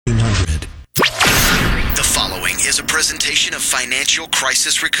100. The following is a presentation of Financial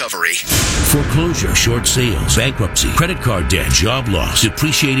Crisis Recovery. Foreclosure, short sales, bankruptcy, credit card debt, job loss,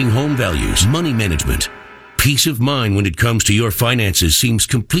 depreciating home values, money management. Peace of mind when it comes to your finances seems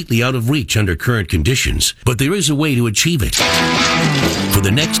completely out of reach under current conditions, but there is a way to achieve it. For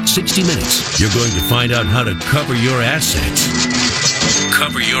the next 60 minutes, you're going to find out how to cover your assets.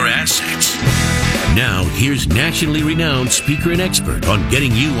 Cover your assets. Now, here's nationally renowned speaker and expert on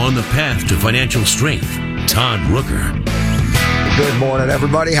getting you on the path to financial strength, Todd Rooker. Good morning,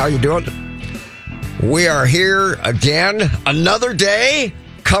 everybody. How you doing? We are here again, another day.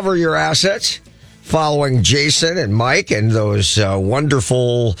 Cover your assets. Following Jason and Mike and those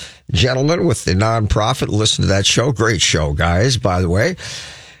wonderful gentlemen with the nonprofit. Listen to that show. Great show, guys, by the way.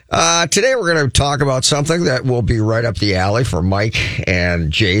 Today we're going to talk about something that will be right up the alley for Mike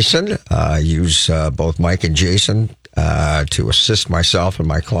and Jason. Use both Mike and Jason to assist myself and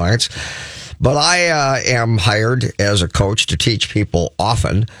my clients. But I am hired as a coach to teach people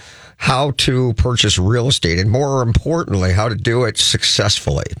often how to purchase real estate and, more importantly, how to do it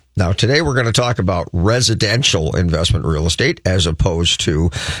successfully. Now, today we're going to talk about residential investment real estate as opposed to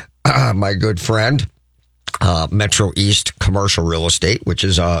my good friend, Metro East commercial real estate, which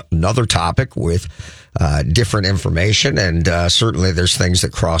is another topic with different information. And certainly there's things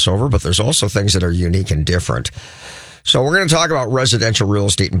that cross over, but there's also things that are unique and different. So we're going to talk about residential real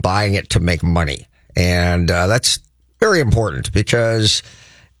estate and buying it to make money. And that's very important because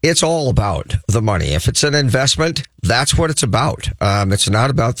it's all about the money. If it's an investment, that's what it's about. It's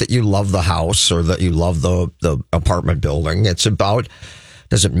not about that you love the house or that you love the apartment building. It's about,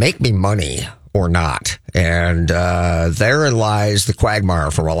 does it make me money or not? And therein lies the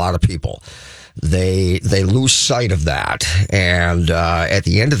quagmire for a lot of people. They lose sight of that. And at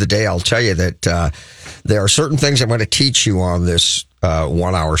the end of the day, I'll tell you that there are certain things I'm going to teach you on this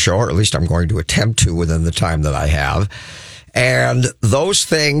 1 hour show, or at least I'm going to attempt to within the time that I have. And those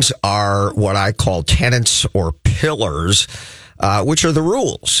things are what I call tenets or pillars, which are the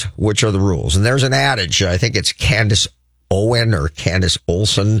rules, And there's an adage, I think it's Candace Owen or Candace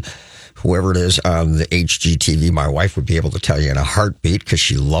Olson, whoever it is on the HGTV. My wife would be able to tell you in a heartbeat because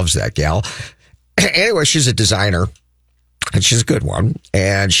she loves that gal. Anyway, she's a designer and she's a good one.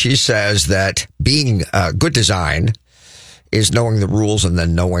 And she says that being good design is knowing the rules and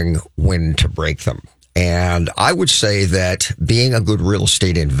then knowing when to break them. And I would say that being a good real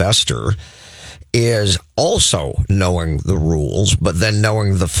estate investor is also knowing the rules, but then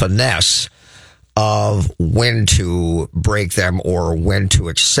knowing the finesse of when to break them or when to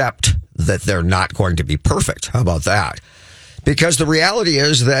accept that they're not going to be perfect. How about that? Because the reality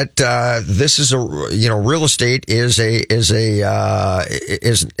is that this is real estate is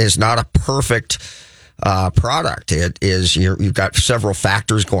not a perfect product. It is you've got several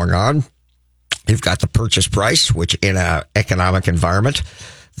factors going on. You've got the purchase price, which in an economic environment,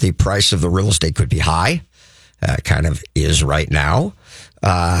 the price of the real estate could be high, kind of is right now.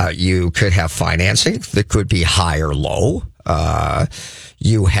 You could have financing that could be high or low.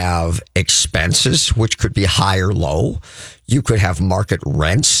 You have expenses, which could be high or low. You could have market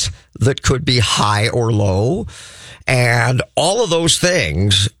rents that could be high or low. And all of those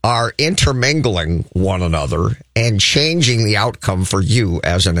things are intermingling one another and changing the outcome for you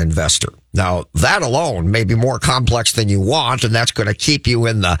as an investor. Now, that alone may be more complex than you want, and that's going to keep you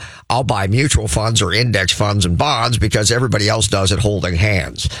in the I'll buy mutual funds or index funds and bonds because everybody else does it holding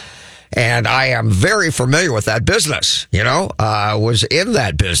hands. And I am very familiar with that business. I was in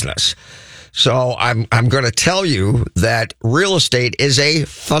that business. So I'm going to tell you that real estate is a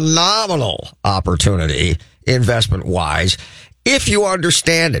phenomenal opportunity investment wise if you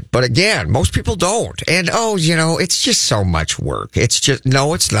understand it. But again, most people don't. And it's just so much work.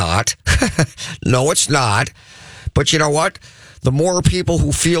 No, it's not. No, it's not. But you know what? The more people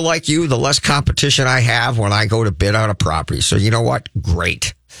who feel like you, the less competition I have when I go to bid on a property. So you know what?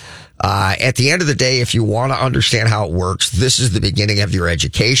 Great. At the end of the day, if you want to understand how it works, this is the beginning of your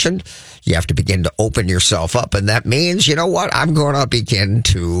education. You have to begin to open yourself up. And that means, you know what? I'm going to begin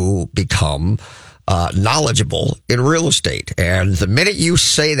to become knowledgeable in real estate. And the minute you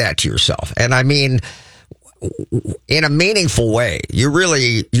say that to yourself, and I mean, in a meaningful way, you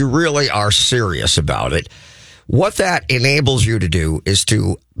really are serious about it. What that enables you to do is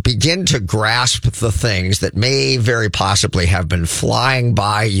to begin to grasp the things that may very possibly have been flying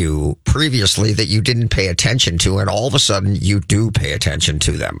by you previously that you didn't pay attention to, and all of a sudden you do pay attention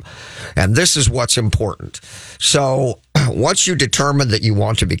to them. And this is what's important. So once you determine that you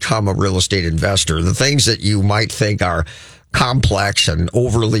want to become a real estate investor, the things that you might think are complex and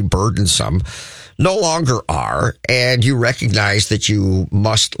overly burdensome, no longer are, and you recognize that you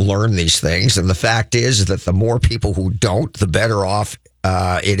must learn these things. And the fact is that the more people who don't, the better off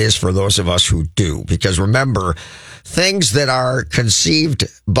it is for those of us who do. Because remember, things that are conceived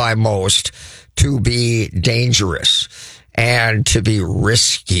by most to be dangerous and to be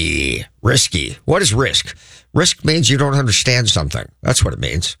risky. Risky. What is risk? Risk means you don't understand something. That's what it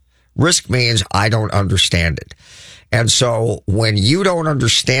means. Risk means I don't understand it. And so when you don't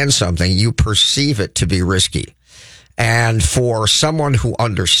understand something, you perceive it to be risky. And for someone who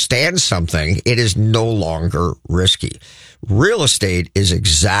understands something, it is no longer risky. Real estate is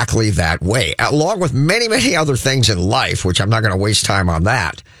exactly that way, along with many, many other things in life, which I'm not going to waste time on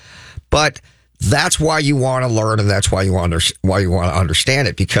that. But that's why you want to learn, and that's why you want to understand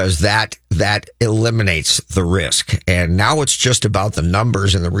it, because that eliminates the risk. And now it's just about the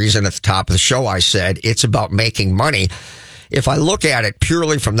numbers. And the reason at the top of the show I said it's about making money. If I look at it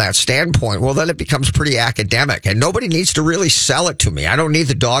purely from that standpoint, well, then it becomes pretty academic, and nobody needs to really sell it to me. I don't need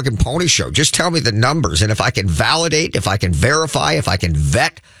the dog and pony show. Just tell me the numbers. And if I can validate, if I can verify, if I can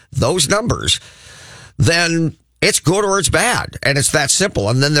vet those numbers, then it's good or it's bad. And it's that simple.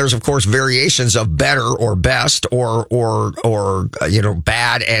 And then there's, of course, variations of better or best or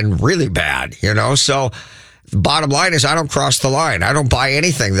bad and really bad, So bottom line is I don't cross the line. I don't buy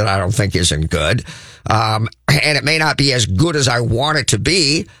anything that I don't think isn't good. And it may not be as good as I want it to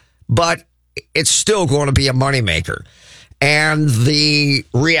be, but it's still going to be a moneymaker. And the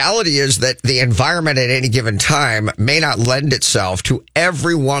reality is that the environment at any given time may not lend itself to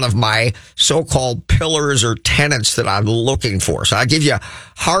every one of my so-called pillars or tenets that I'm looking for. So I give you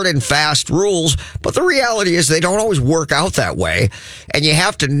hard and fast rules, but the reality is they don't always work out that way. And you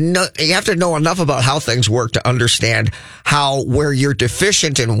have to know enough about how things work to understand how where you're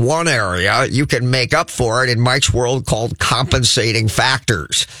deficient in one area, you can make up for it in Mike's world called compensating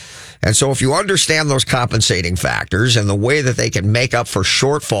factors. And so if you understand those compensating factors and the way that they can make up for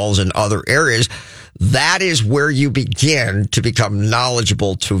shortfalls in other areas, that is where you begin to become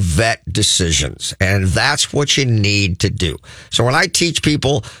knowledgeable to vet decisions. And that's what you need to do. So when I teach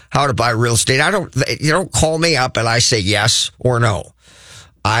people how to buy real estate, you don't call me up and I say yes or no.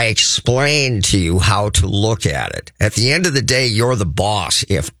 I explain to you how to look at it. At the end of the day, you're the boss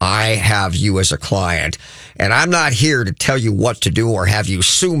if I have you as a client. And I'm not here to tell you what to do or have you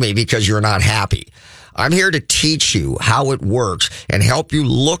sue me because you're not happy. I'm here to teach you how it works and help you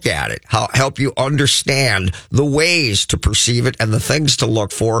look at it, help you understand the ways to perceive it and the things to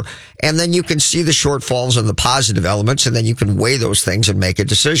look for. And then you can see the shortfalls and the positive elements, and then you can weigh those things and make a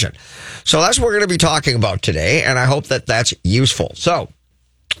decision. So that's what we're going to be talking about today, and I hope that that's useful. So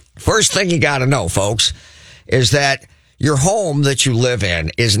first thing you got to know, folks, is that your home that you live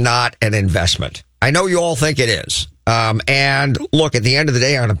in is not an investment. I know you all think it is. And look, at the end of the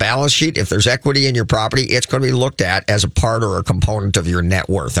day, on a balance sheet, if there's equity in your property, it's going to be looked at as a part or a component of your net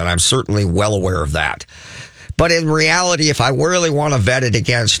worth. And I'm certainly well aware of that. But in reality, if I really want to vet it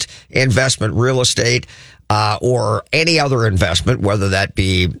against investment real estate, or any other investment, whether that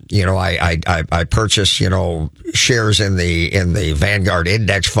be, I purchase, shares in the Vanguard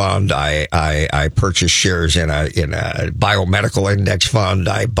Index Fund. I purchase shares in a biomedical index fund.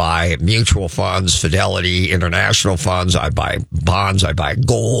 I buy mutual funds, Fidelity International funds. I buy bonds. I buy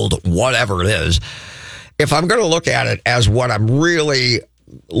gold, whatever it is. If I'm going to look at it as what I'm really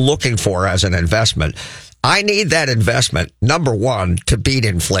looking for as an investment, I need that investment, number one, to beat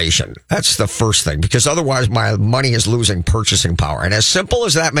inflation. That's the first thing, because otherwise my money is losing purchasing power. And as simple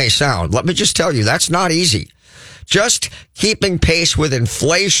as that may sound, let me just tell you, that's not easy. Just keeping pace with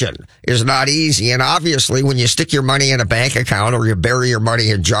inflation is not easy. And obviously, when you stick your money in a bank account or you bury your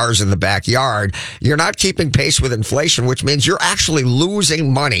money in jars in the backyard, you're not keeping pace with inflation, which means you're actually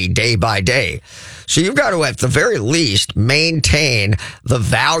losing money day by day. So you've got to, at the very least, maintain the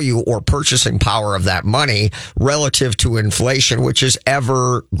value or purchasing power of that money relative to inflation, which is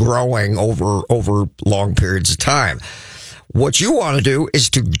ever growing over long periods of time. What you want to do is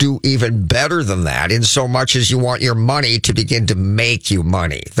to do even better than that, in so much as you want your money to begin to make you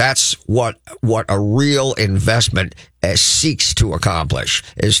money. That's what a real investment seeks to accomplish,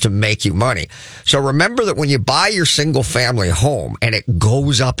 is to make you money. So remember that when you buy your single family home and it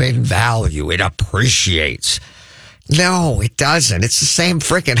goes up in value, it appreciates. No, it doesn't. It's the same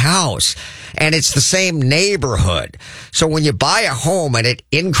freaking house, and it's the same neighborhood. So when you buy a home and it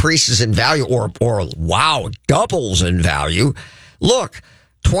increases in value or doubles in value, look,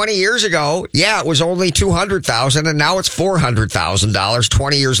 20 years ago, it was only $200,000 and now it's $400,000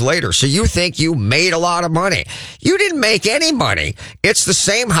 20 years later. So you think you made a lot of money. You didn't make any money. It's the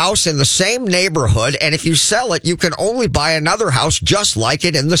same house in the same neighborhood, and if you sell it, you can only buy another house just like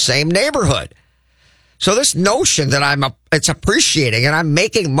it in the same neighborhood. So this notion that it's appreciating and I'm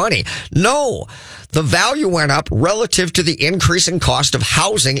making money. No, the value went up relative to the increasing cost of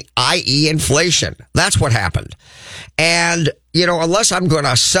housing, i.e. inflation. That's what happened. And, unless I'm going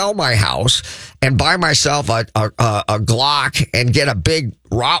to sell my house and buy myself a Glock and get a big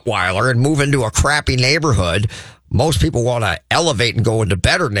Rottweiler and move into a crappy neighborhood, most people want to elevate and go into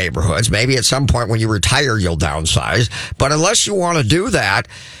better neighborhoods. Maybe at some point when you retire, you'll downsize. But unless you want to do that,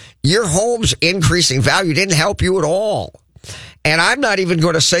 your home's increasing value didn't help you at all. And I'm not even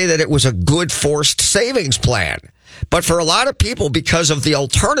going to say that it was a good forced savings plan. But for a lot of people, because of the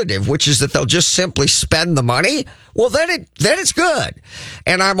alternative, which is that they'll just simply spend the money, well, then it's good.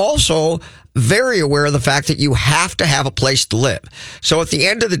 And I'm also very aware of the fact that you have to have a place to live. So at the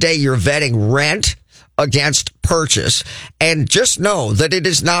end of the day, you're vetting rent against purchase. And just know that it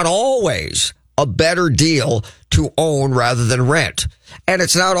is not always a better deal to own rather than rent. And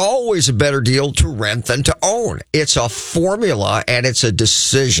it's not always a better deal to rent than to own. It's a formula and it's a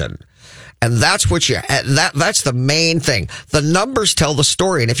decision. And that's that's the main thing. The numbers tell the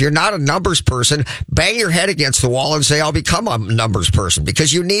story. And if you're not a numbers person, bang your head against the wall and say, I'll become a numbers person,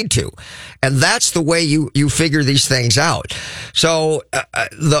 because you need to. And that's the way you figure these things out. So,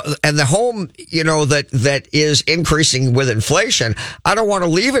 the home, that is increasing with inflation, I don't want to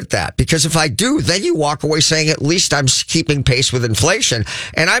leave it that, because if I do, then you walk away saying, at least I'm keeping pace with inflation.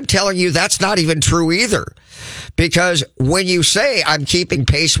 And I'm telling you, that's not even true either. Because when you say I'm keeping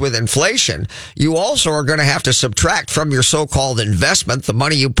pace with inflation, you also are going to have to subtract from your so-called investment, the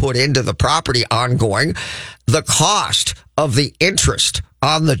money you put into the property ongoing, the cost of the interest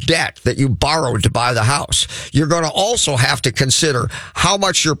on the debt that you borrowed to buy the house. You're going to also have to consider how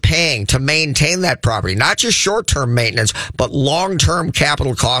much you're paying to maintain that property, not just short-term maintenance, but long-term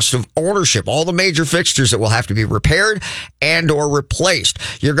capital cost of ownership, all the major fixtures that will have to be repaired and or replaced.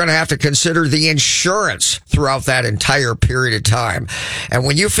 You're going to have to consider the insurance throughout that entire period of time. And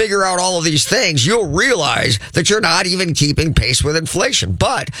when you figure out all of these things, you'll realize that you're not even keeping pace with inflation.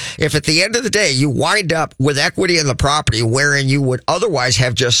 But if at the end of the day, you wind up with equity in the property wherein you would otherwise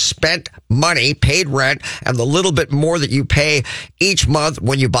have just spent money, paid rent, and the little bit more that you pay each month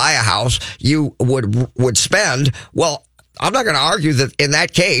when you buy a house, you would spend, well, I'm not going to argue that in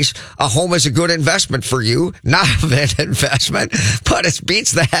that case, a home is a good investment for you, not an investment, but it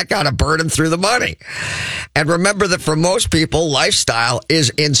beats the heck out of burning through the money. And remember that for most people, lifestyle is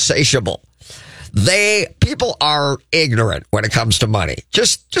insatiable. People are ignorant when it comes to money.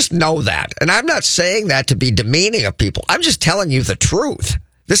 Just know that. And I'm not saying that to be demeaning of people. I'm just telling you the truth.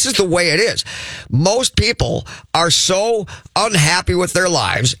 This is the way it is. Most people are so unhappy with their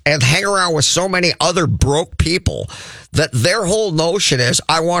lives and hang around with so many other broke people that their whole notion is,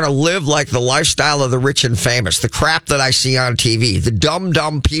 I want to live like the lifestyle of the rich and famous, the crap that I see on TV, the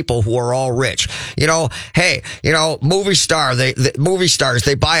dumb people who are all rich. Movie stars, they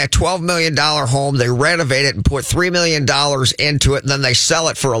buy a $12 million home, they renovate it and put $3 million into it, and then they sell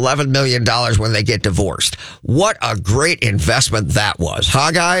it for $11 million when they get divorced. What a great investment that was,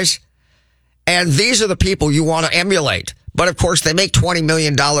 huh, guys? And these are the people you want to emulate. But of course, they make $20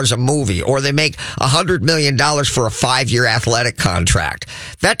 million a movie, or they make $100 million for a 5-year athletic contract.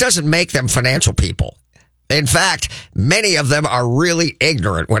 That doesn't make them financial people. In fact, many of them are really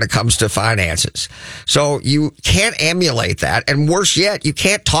ignorant when it comes to finances. So you can't emulate that. And worse yet, you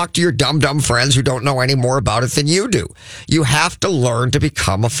can't talk to your dumb friends who don't know any more about it than you do. You have to learn to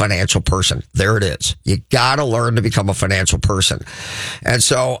become a financial person. There it is. You got to learn to become a financial person. And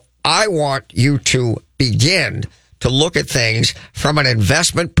so I want you to begin to look at things from an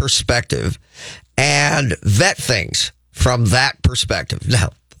investment perspective and vet things from that perspective. Now,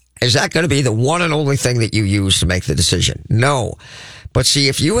 is that going to be the one and only thing that you use to make the decision? No. But see,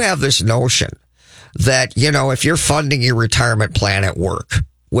 if you have this notion that, if you're funding your retirement plan at work,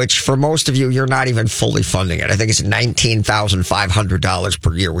 which for most of you, you're not even fully funding it. I think it's $19,500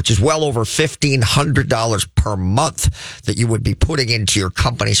 per year, which is well over $1,500 per month that you would be putting into your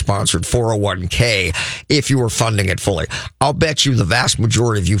company-sponsored 401k if you were funding it fully. I'll bet you the vast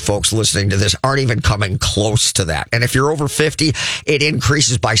majority of you folks listening to this aren't even coming close to that. And if you're over 50, it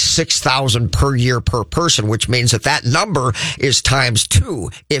increases by $6,000 per year per person, which means that number is times 2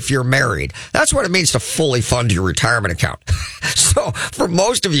 if you're married. That's what it means to fully fund your retirement account. So for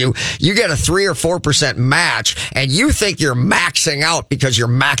most of you, you get a 3 or 4% match, and you think you're maxing out because you're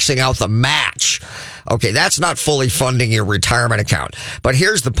maxing out the match. Okay, that's not fully funding your retirement account. But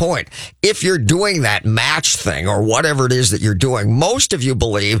here's the point. If you're doing that match thing or whatever it is that you're doing, most of you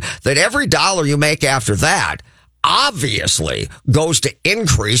believe that every dollar you make after that obviously goes to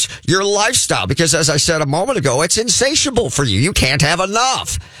increase your lifestyle because, as I said a moment ago, it's insatiable for you. You can't have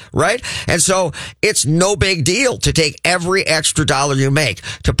enough, right? And so it's no big deal to take every extra dollar you make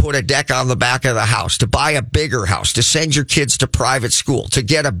to put a deck on the back of the house, to buy a bigger house, to send your kids to private school, to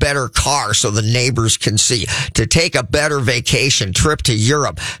get a better car so the neighbors can see, to take a better vacation trip to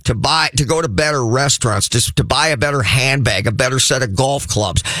Europe, to go to better restaurants, to buy a better handbag, a better set of golf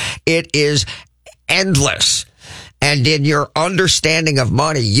clubs. It is endless. And in your understanding of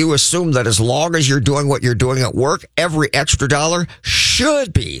money, you assume that as long as you're doing what you're doing at work, every extra dollar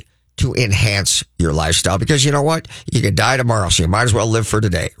should be to enhance your lifestyle. Because you know what? You could die tomorrow, so you might as well live for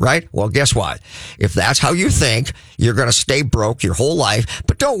today, right? Well, guess what? If that's how you think, you're going to stay broke your whole life.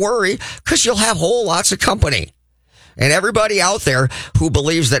 But don't worry, because you'll have whole lots of company. And everybody out there who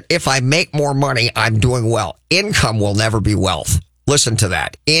believes that if I make more money, I'm doing well. Income will never be wealth. Listen to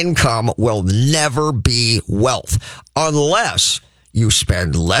that. Income will never be wealth unless you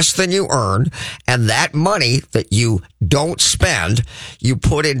spend less than you earn, and that money that you don't spend, you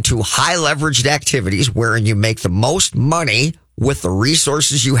put into high leveraged activities wherein you make the most money with the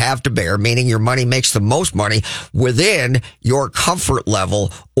resources you have to bear, meaning your money makes the most money within your comfort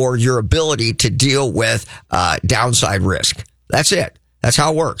level or your ability to deal with downside risk. That's it. That's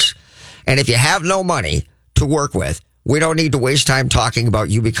how it works. And if you have no money to work with, we don't need to waste time talking about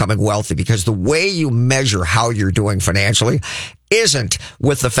you becoming wealthy, because the way you measure how you're doing financially isn't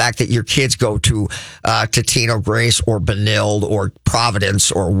with the fact that your kids go to Tino Grace or Benilde or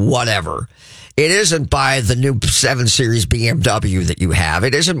Providence or whatever. It isn't by the new 7 Series BMW that you have.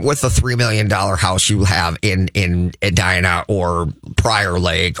 It isn't with the $3 million house you have in Edina or Prior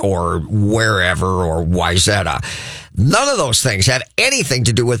Lake or wherever or Wayzata. None of those things have anything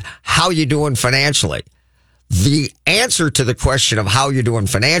to do with how you're doing financially. The answer to the question of how you're doing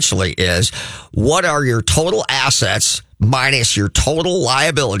financially is, what are your total assets minus your total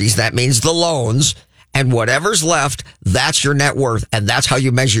liabilities? That means the loans, and whatever's left, that's your net worth, and that's how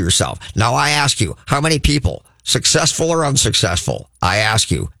you measure yourself. Now, I ask you, how many people, successful or unsuccessful, I ask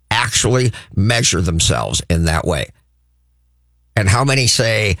you, actually measure themselves in that way? And how many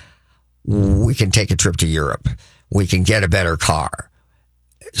say, we can take a trip to Europe, we can get a better car?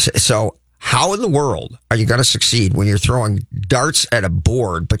 So how in the world are you going to succeed when you're throwing darts at a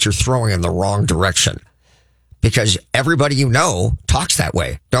board, but you're throwing in the wrong direction? Because everybody you know talks that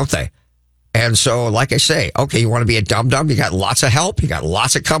way, don't they? And so, like I say, okay, you want to be a dum-dum? You got lots of help. You got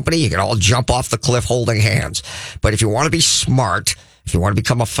lots of company. You can all jump off the cliff holding hands. But if you want to be smart, if you want to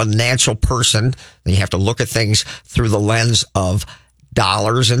become a financial person, then you have to look at things through the lens of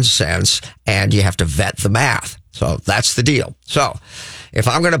dollars and cents, and you have to vet the math. So that's the deal. So if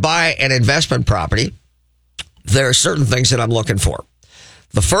I'm going to buy an investment property, there are certain things that I'm looking for.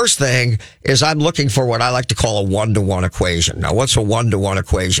 The first thing is I'm looking for what I like to call a 1-to-1 equation. Now, what's a 1-to-1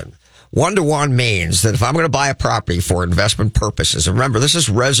 equation? 1-to-1 means that if I'm going to buy a property for investment purposes, and remember, this is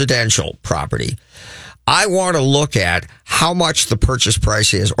residential property, I want to look at how much the purchase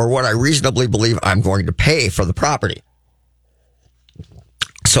price is or what I reasonably believe I'm going to pay for the property.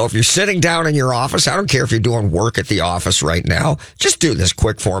 So if you're sitting down in your office, I don't care if you're doing work at the office right now, just do this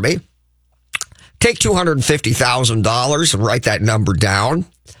quick for me. Take $250,000 and write that number down.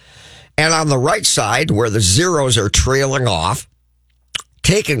 And on the right side, where the zeros are trailing off,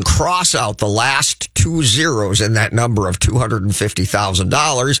 take and cross out the last 2 zeros in that number of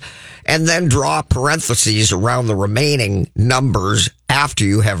 $250,000, and then draw parentheses around the remaining numbers after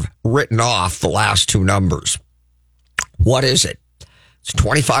you have written off the last 2 numbers. What is it? It's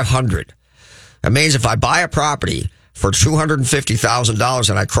 $2,500. That means if I buy a property for $250,000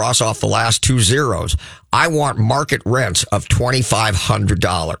 and I cross off the last 2 zeros, I want market rents of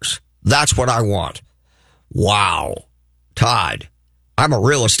 $2,500. That's what I want. Wow. Todd, I'm a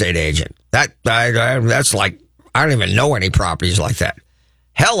real estate agent. That's like, I don't even know any properties like that.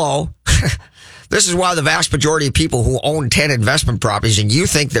 Hello. This is why the vast majority of people who own 10 investment properties, and you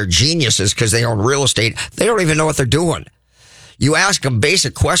think they're geniuses because they own real estate, they don't even know what they're doing. You ask them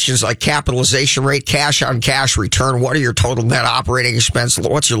basic questions like capitalization rate, cash on cash return, what are your total net operating expense,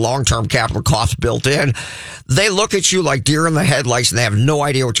 what's your long-term capital cost built in? They look at you like deer in the headlights and they have no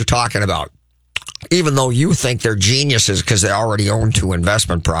idea what you're talking about, even though you think they're geniuses because they already own 2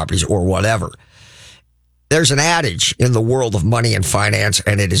 investment properties or whatever. There's an adage in the world of money and finance,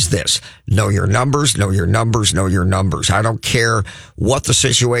 and it is this: know your numbers, know your numbers, know your numbers. I don't care what the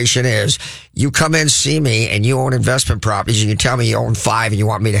situation is. You come in, see me, and you own investment properties, and you tell me you own 5 and you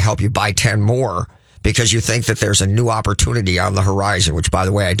want me to help you buy 10 more because you think that there's a new opportunity on the horizon, which, by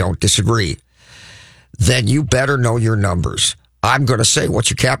the way, I don't disagree. Then you better know your numbers. I'm going to say, what's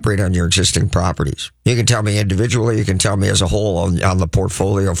your cap rate on your existing properties? You can tell me individually. You can tell me as a whole on the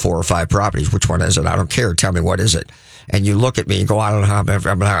portfolio of 4 or 5 properties. Which one is it? I don't care. Tell me, what is it? And you look at me and go, I don't know how I'm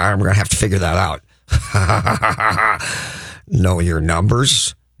going to have to figure that out. Know your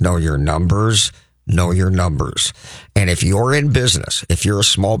numbers. Know your numbers. Know your numbers. And if you're in business, if you're a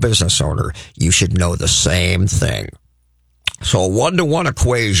small business owner, you should know the same thing. So a 1-to-1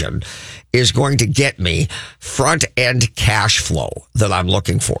 equation is going to get me front-end cash flow that I'm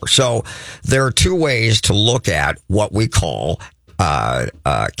looking for. So there are 2 ways to look at what we call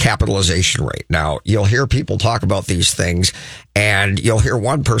capitalization rate. Now, you'll hear people talk about these things, and you'll hear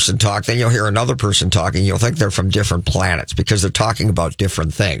one person talk, then you'll hear another person talking. You'll think they're from different planets because they're talking about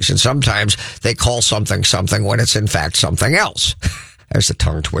different things. And sometimes they call something when it's in fact something else. There's a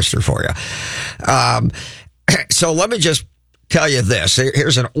tongue twister for you. So let me just tell you this.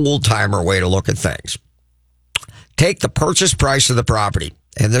 Here's an old-timer way to look at things. Take the purchase price of the property,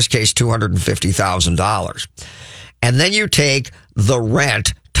 in this case $250,000, and then you take the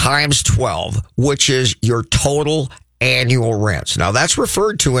rent times 12, which is your total annual rents. Now, that's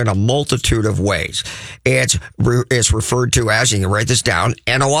referred to in a multitude of ways. It's referred to as, you can write this down,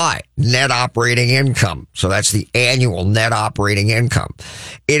 NOI, net operating income. So that's the annual net operating income.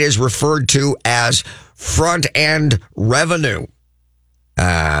 It is referred to as front-end revenue.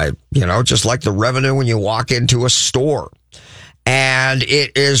 Just like the revenue when you walk into a store. And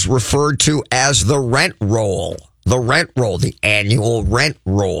it is referred to as the rent roll. The rent roll, the annual rent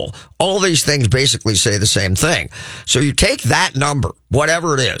roll. All these things basically say the same thing. So you take that number,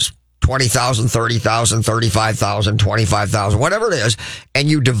 whatever it is, 20,000, 30,000, 35,000, 25,000, whatever it is, and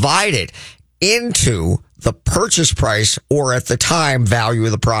you divide it into the purchase price, or at the time value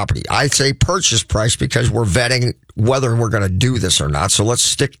of the property. I say purchase price because we're vetting whether we're going to do this or not. So let's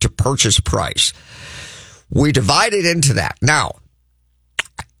stick to purchase price. We divide it into that. Now,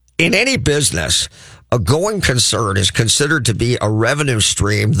 in any business, a going concern is considered to be a revenue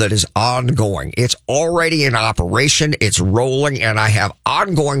stream that is ongoing. It's already in operation. It's rolling, and I have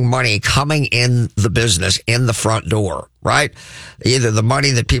ongoing money coming in the business in the front door, right? Either the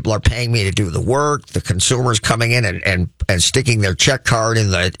money that people are paying me to do the work, the consumers coming in and sticking their check card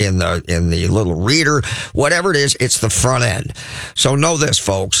in the little reader, whatever it is, it's the front end. So know this,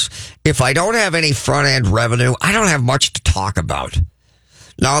 folks. If I don't have any front end revenue, I don't have much to talk about.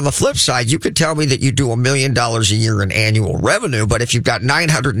 Now, on the flip side, you could tell me that you do $1 million a year in annual revenue, but if you've got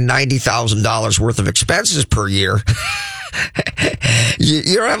 $990,000 worth of expenses per year,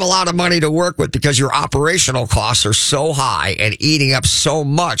 you don't have a lot of money to work with because your operational costs are so high and eating up so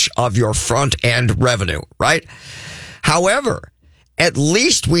much of your front end revenue, right? However, at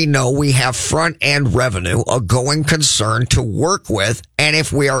least we know we have front-end revenue, a going concern to work with, and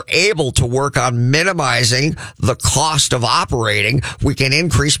if we are able to work on minimizing the cost of operating, we can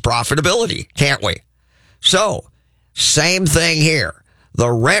increase profitability, can't we? So, same thing here.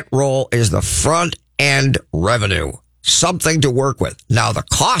 The rent roll is the front-end revenue, something to work with. Now, the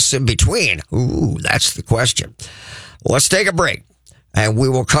costs in between, that's the question. Let's take a break. And we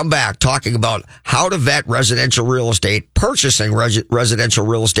will come back talking about how to vet residential real estate, purchasing residential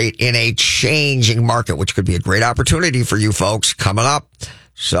real estate in a changing market, which could be a great opportunity for you folks coming up.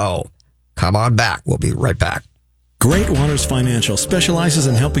 So come on back. We'll be right back. Great Waters Financial specializes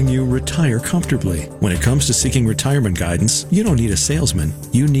in helping you retire comfortably. When it comes to seeking retirement guidance, you don't need a salesman.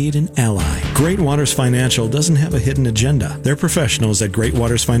 You need an ally. Great Waters Financial doesn't have a hidden agenda. Their professionals at Great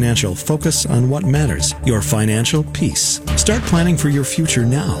Waters Financial focus on what matters, your financial peace. Start planning for your future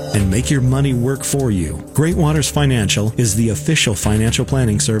now and make your money work for you. Great Waters Financial is the official financial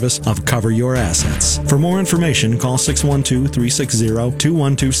planning service of Cover Your Assets. For more information, call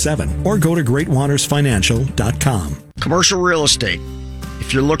 612-360-2127 or go to greatwatersfinancial.com. Commercial real estate.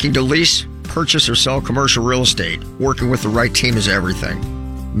 If you're looking to lease, purchase, or sell commercial real estate, working with the right team is everything.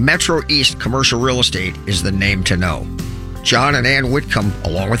 Metro East Commercial Real Estate is the name to know. John and Ann Whitcomb,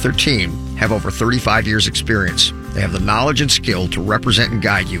 along with their team, have over 35 years experience. They have the knowledge and skill to represent and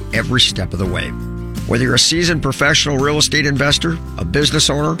guide you every step of the way. Whether you're a seasoned professional real estate investor, a business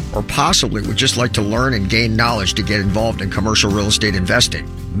owner, or possibly would just like to learn and gain knowledge to get involved in commercial real estate investing,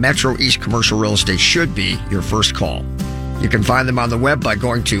 Metro East Commercial Real Estate should be your first call. You can find them on the web by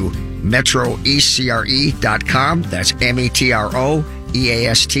going to metroeastcre.com. That's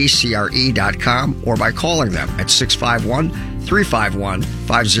metroeastcre.com, or by calling them at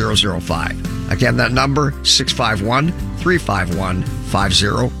 651-351-5005. Again, that number,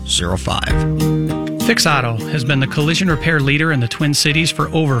 651-351-5005. Fix Auto has been the collision repair leader in the Twin Cities for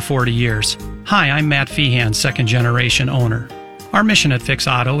over 40 years. Hi, I'm Matt Feehan, second-generation owner. Our mission at Fix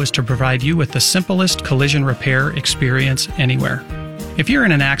Auto is to provide you with the simplest collision repair experience anywhere. If you're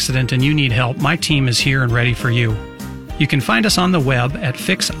in an accident and you need help, my team is here and ready for you. You can find us on the web at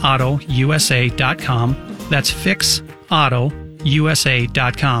fixautousa.com. That's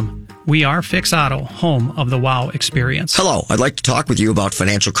fixautousa.com. We are Fix Auto, home of the WOW experience. Hello, I'd like to talk with you about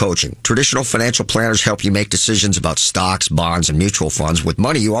financial coaching. Traditional financial planners help you make decisions about stocks, bonds, and mutual funds with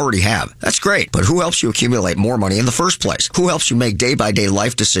money you already have. That's great, but who helps you accumulate more money in the first place? Who helps you make day-by-day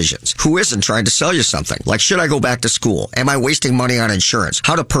life decisions? Who isn't trying to sell you something? Like, should I go back to school? Am I wasting money on insurance?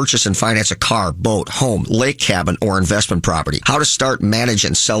 How to purchase and finance a car, boat, home, lake cabin, or investment property? How to start, manage,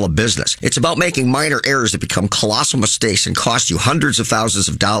 and sell a business? It's about making minor errors that become colossal mistakes and cost you hundreds of thousands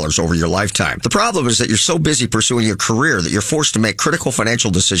of dollars over your lifetime. The problem is that you're so busy pursuing your career that you're forced to make critical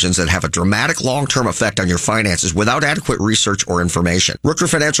financial decisions that have a dramatic long-term effect on your finances without adequate research or information. Rooker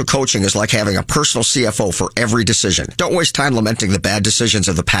Financial Coaching is like having a personal CFO for every decision. Don't waste time lamenting the bad decisions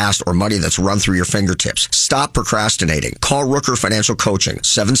of the past or money that's run through your fingertips. Stop procrastinating. Call Rooker Financial Coaching,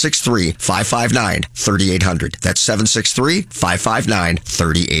 763-559-3800. That's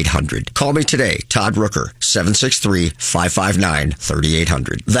 763-559-3800. Call me today, Todd Rooker,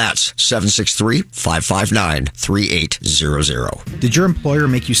 763-559-3800. That's 763-559-3800. Did your employer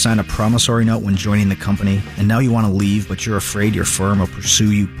make you sign a promissory note when joining the company, and now you want to leave, but you're afraid your firm will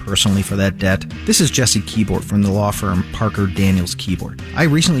pursue you personally for that debt? This is Jesse Keyboard from the law firm Parker Daniels Keyboard. I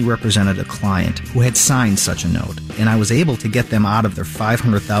recently represented a client who had signed such a note, and I was able to get them out of their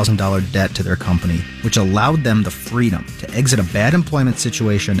 $500,000 debt to their company, which allowed them the freedom to exit a bad employment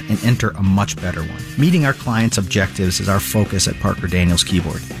situation and enter a much better one. Meeting our clients' objectives is our focus at Parker Daniels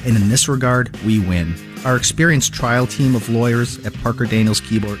Keyboard, and in this regard, we win. Our experienced trial team of lawyers at Parker Daniels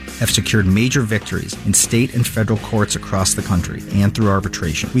Keyboard have secured major victories in state and federal courts across the country and through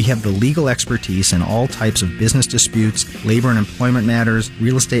arbitration. We have the legal expertise in all types of business disputes, labor and employment matters,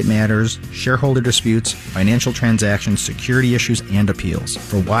 real estate matters, shareholder disputes, financial transactions, security issues, and appeals.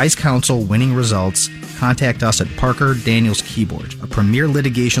 For wise counsel, winning results, contact us at Parker Daniels Keyboard, a premier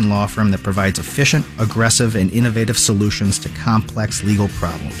litigation law firm that provides efficient, aggressive, and innovative solutions to complex legal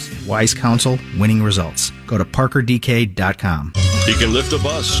problems. Wise counsel, winning results. Go to parkerdk.com. He can lift a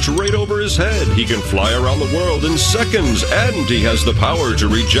bus straight over his head. He can fly around the world in seconds. And he has the power to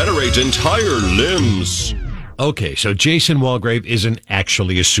regenerate entire limbs. Okay, so Jason Walgrave isn't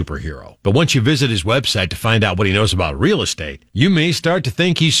actually a superhero. But once you visit his website to find out what he knows about real estate, you may start to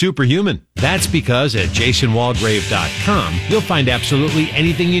think he's superhuman. That's because at jasonwalgrave.com, you'll find absolutely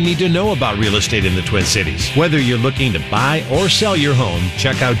anything you need to know about real estate in the Twin Cities. Whether you're looking to buy or sell your home,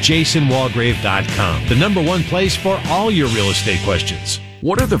 check out jasonwalgrave.com, the #1 place for all your real estate questions.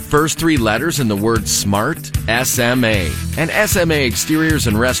 What are the first 3 letters in the word SMART? SMA. And SMA Exteriors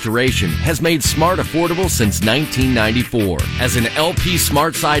and Restoration has made smart affordable since 1994. As an LP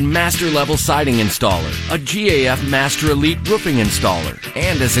SmartSide Master Level Siding Installer, a GAF Master Elite Roofing Installer,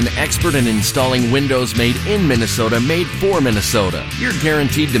 and as an expert in installing windows made in Minnesota, made for Minnesota, you're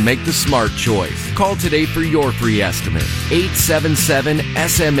guaranteed to make the smart choice. Call today for your free estimate.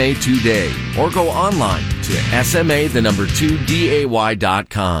 877-SMA today. Or go online to SMA2DAY.com.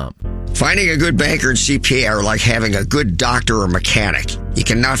 Finding a good banker and CPA are like having a good doctor or mechanic. You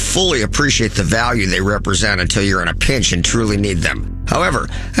cannot fully appreciate the value they represent until you're in a pinch and truly need them. However,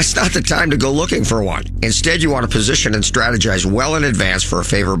 that's not the time to go looking for one. Instead, you want to position and strategize well in advance for a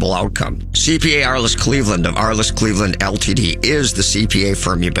favorable outcome. CPA Arliss Cleveland of Arliss Cleveland LTD is the CPA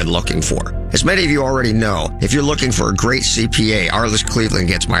firm you've been looking for. As many of you already know, if you're looking for a great CPA, Arliss Cleveland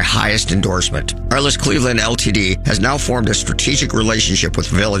gets my highest endorsement. Arliss Cleveland LTD has now formed a strategic relationship with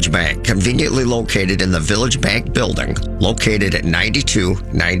Village Bank, conveniently located in the Village Bank building, located at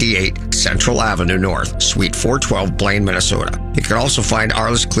 9298 Central Avenue North, Suite 412, Blaine, Minnesota. You can also find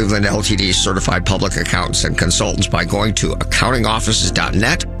Arliss Cleveland LTD certified public accountants and consultants by going to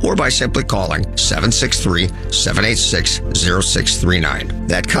accountingoffices.net or by simply calling 763-786-0639.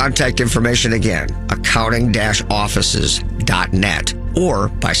 That contact information again, accounting-offices.net or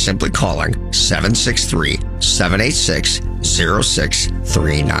by simply calling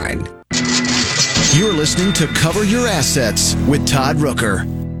 763-786-0639. You're listening to Cover Your Assets with Todd Rooker.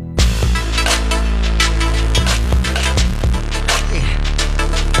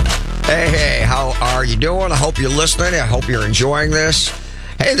 Hey, how are you doing? I hope you're listening. I hope you're enjoying this.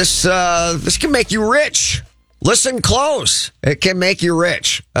 Hey, this can make you rich. Listen close. It can make you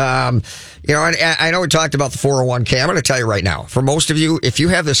rich. And I know we talked about the 401k. I'm going to tell you right now, for most of you, if you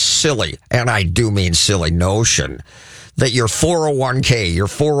have this silly, and I do mean silly notion, that your 401k, your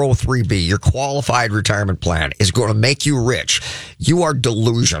 403b, your qualified retirement plan is going to make you rich, you are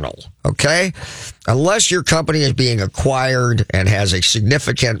delusional, okay? Unless your company is being acquired and has a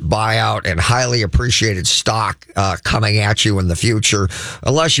significant buyout and highly appreciated stock coming at you in the future,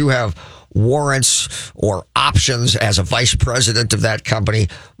 unless you have warrants or options as a vice president of that company,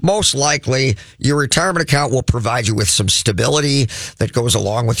 most likely your retirement account will provide you with some stability that goes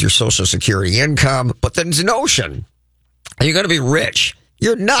along with your Social Security income. But the notion you're going to be rich,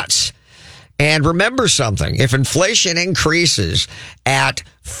 you're nuts. And remember something, if inflation increases at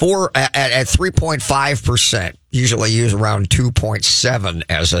 3.5%, usually use around 2.7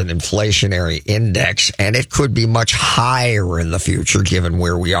 as an inflationary index, and it could be much higher in the future given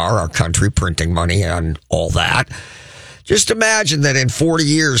where we are, our country printing money and all that. Just imagine that in 40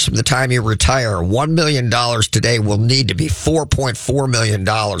 years from the time you retire, $1 million today will need to be $4.4 million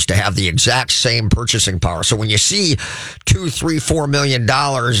to have the exact same purchasing power. So when you see $2, $3, $4 million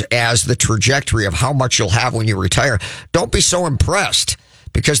as the trajectory of how much you'll have when you retire, don't be so impressed,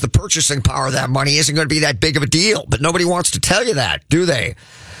 because the purchasing power of that money isn't going to be that big of a deal. But nobody wants to tell you that, do they?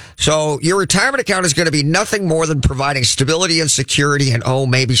 So your retirement account is going to be nothing more than providing stability and security, and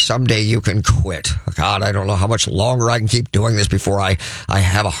maybe someday you can quit. God, I don't know how much longer I can keep doing this before I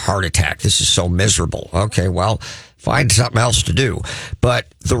have a heart attack. This is so miserable. Okay, well, find something else to do. But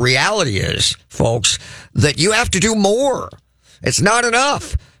the reality is, folks, that you have to do more. It's not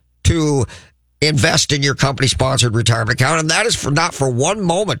enough to invest in your company-sponsored retirement account, and that is not for one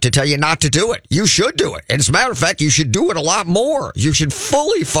moment to tell you not to do it. You should do it. And as a matter of fact, you should do it a lot more. You should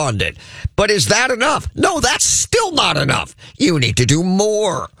fully fund it. But is that enough? No, that's still not enough. You need to do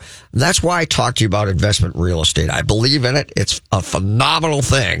more. That's why I talk to you about investment real estate. I believe in it. It's a phenomenal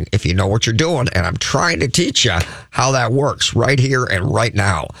thing if you know what you're doing, and I'm trying to teach you how that works right here and right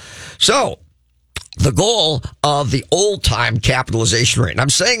now. So, the goal of the old-time capitalization rate. And I'm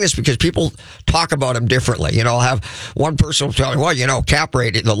saying this because people talk about them differently. You know, I'll have one person will tell me, well, you know, cap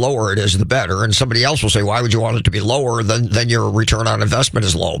rate, the lower it is, the better. And somebody else will say, why would you want it to be lower than your return on investment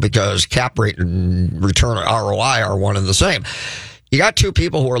is low? Because cap rate and return on ROI are one and the same. You got two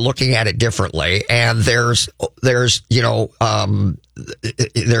people who are looking at it differently, and there's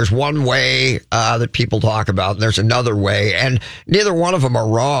one way that people talk about, and there's another way, and neither one of them are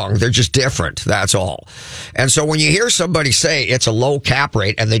wrong. They're just different. That's all. And so when you hear somebody say it's a low cap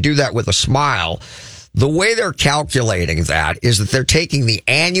rate, and they do that with a smile, the way they're calculating that is that they're taking the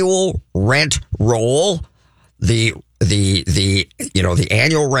annual rent roll, the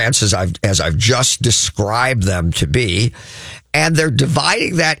annual rents as I've just described them to be, and they're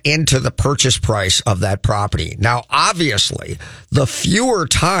dividing that into the purchase price of that property. Now, obviously, the fewer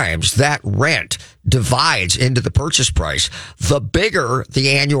times that rent divides into the purchase price, the bigger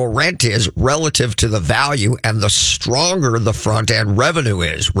the annual rent is relative to the value, and the stronger the front end revenue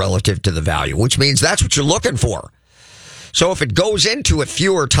is relative to the value, which means that's what you're looking for. So if it goes into it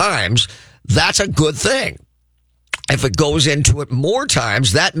fewer times, that's a good thing. If it goes into it more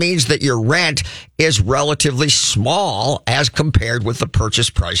times, that means that your rent is relatively small as compared with the purchase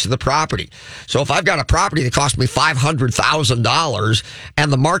price of the property. So if I've got a property that cost me $500,000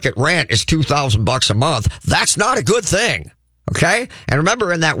 and the market rent is $2,000 a month, that's not a good thing. Okay? And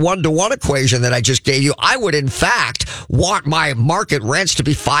remember, in that 1-to-1 equation that I just gave you, I would in fact want my market rents to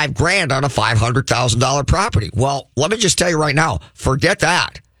be $5,000 on a $500,000 property. Well, let me just tell you right now, forget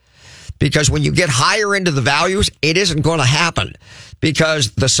that. Because when you get higher into the values, it isn't going to happen. Because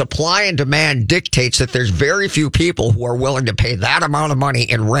the supply and demand dictates that there's very few people who are willing to pay that amount of money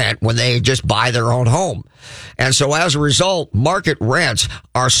in rent when they just buy their own home. And so as a result, market rents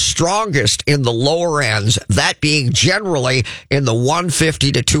are strongest in the lower ends, that being generally in the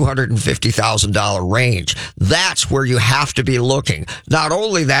 $150,000 to $250,000 range. That's where you have to be looking. Not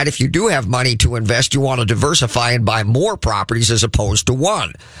only that, if you do have money to invest, you want to diversify and buy more properties as opposed to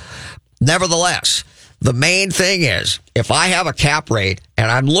one. Nevertheless, the main thing is, if I have a cap rate, and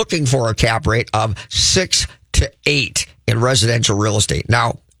I'm looking for a cap rate of 6 to 8 in residential real estate.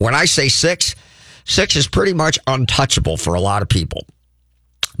 Now, when I say 6 is pretty much untouchable for a lot of people.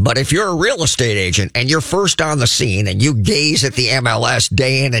 But if you're a real estate agent and you're first on the scene and you gaze at the MLS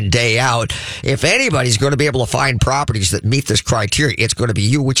day in and day out, if anybody's going to be able to find properties that meet this criteria, it's going to be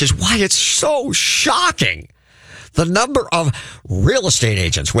you, which is why it's so shocking. The number of real estate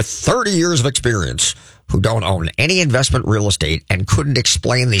agents with 30 years of experience who don't own any investment real estate and couldn't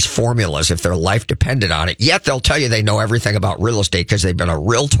explain these formulas if their life depended on it, yet they'll tell you they know everything about real estate because they've been a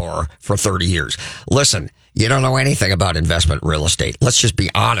realtor for 30 years. Listen, you don't know anything about investment real estate. Let's just be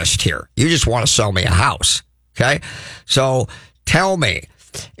honest here. You just want to sell me a house, okay? So tell me,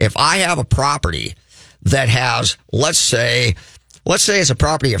 if I have a property that has, let's say it's a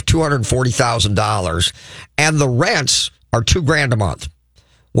property of $240,000 and the rents are $2,000 a month.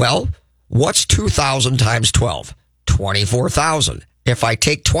 Well, what's 2,000 times 12? 24,000. If I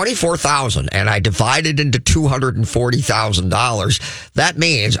take 24,000 and I divide it into $240,000, that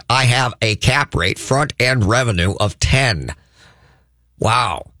means I have a cap rate, front end revenue of 10.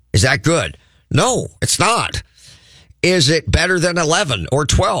 Wow. Is that good? No, it's not. Is it better than 11 or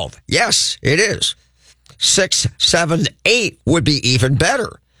 12? Yes, it is. 6, 7, 8 would be even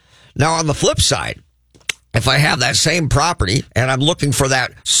better. Now, on the flip side, if I have that same property and I'm looking for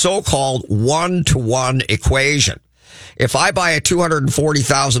that so-called 1-to-1 equation, if I buy a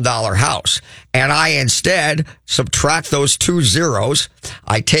 $240,000 house and I instead subtract those 2 zeros,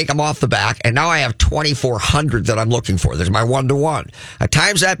 I take them off the back, and now I have 2,400 that I'm looking for. There's my 1-to-1. I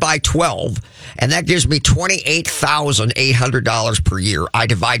times that by 12, and that gives me $28,800 per year. I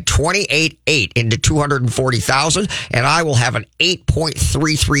divide 28.8 into 240,000, and I will have an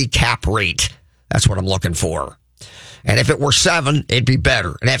 8.33 cap rate. That's what I'm looking for. And if it were 7, it'd be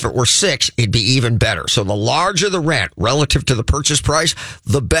better. And if it were 6, it'd be even better. So the larger the rent relative to the purchase price,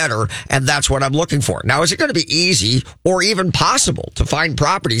 the better. And that's what I'm looking for. Now, is it going to be easy or even possible to find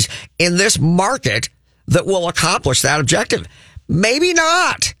properties in this market that will accomplish that objective? Maybe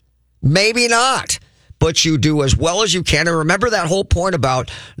not. Maybe not. But you do as well as you can. And remember that whole point about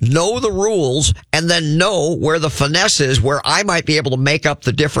know the rules and then know where the finesse is, where I might be able to make up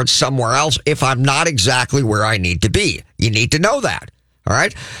the difference somewhere else if I'm not exactly where I need to be. You need to know that. All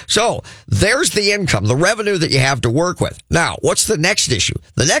right. So there's the income, the revenue that you have to work with. Now, what's the next issue?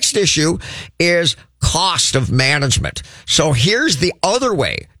 The next issue is cost of management. So here's the other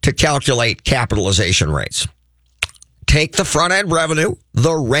way to calculate capitalization rates. Take the front end revenue,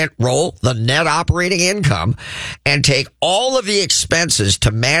 the rent roll, the net operating income, and take all of the expenses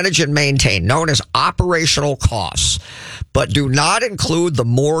to manage and maintain, known as operational costs, but do not include the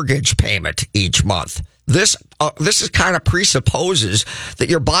mortgage payment each month. This is kind of presupposes that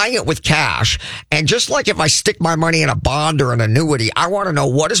you're buying it with cash. And just like if I stick my money in a bond or an annuity, I want to know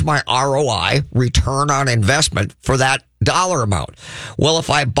what is my ROI, return on investment, for that dollar amount. Well, if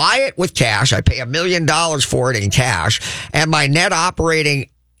I buy it with cash, I pay $1 million for it in cash, and my net operating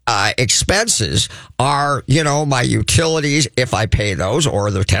expenses are, my utilities, if I pay those,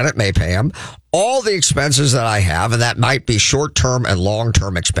 or the tenant may pay them, all the expenses that I have, and that might be short-term and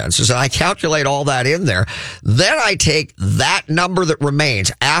long-term expenses, and I calculate all that in there. Then I take that number that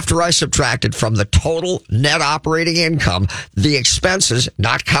remains after I subtracted from the total net operating income, the expenses,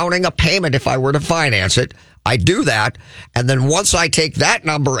 not counting a payment if I were to finance it. I do that, and then once I take that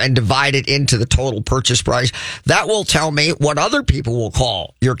number and divide it into the total purchase price, that will tell me what other people will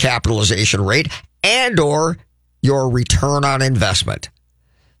call your capitalization rate and or your return on investment.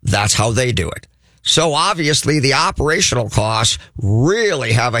 That's how they do it. So obviously the operational costs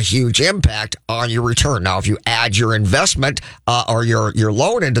really have a huge impact on your return. Now, if you add your investment or your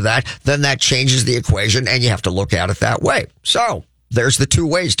loan into that, then that changes the equation, and you have to look at it that way. So there's the 2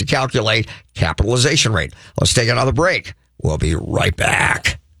 ways to calculate capitalization rate. Let's take another break. We'll be right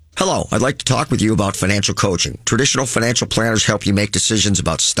back. Hello, I'd like to talk with you about financial coaching. Traditional financial planners help you make decisions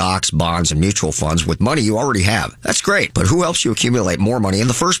about stocks, bonds, and mutual funds with money you already have. That's great, but who helps you accumulate more money in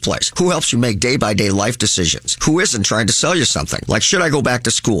the first place? Who helps you make day-by-day life decisions? Who isn't trying to sell you something? Like, should I go back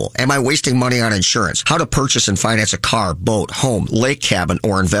to school? Am I wasting money on insurance? How to purchase and finance a car, boat, home, lake cabin,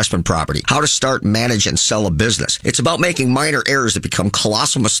 or investment property? How to start, manage, and sell a business? It's about making minor errors that become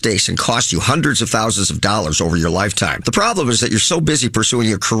colossal mistakes and cost you hundreds of thousands of dollars over your lifetime. The problem is that you're so busy pursuing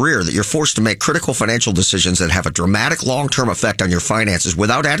your career that you're forced to make critical financial decisions that have a dramatic long-term effect on your finances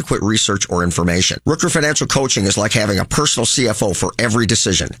without adequate research or information. Rooker Financial Coaching is like having a personal CFO for every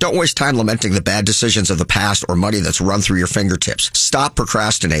decision. Don't waste time lamenting the bad decisions of the past or money that's run through your fingertips. Stop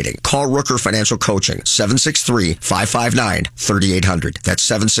procrastinating. Call Rooker Financial Coaching, 763-559-3800. That's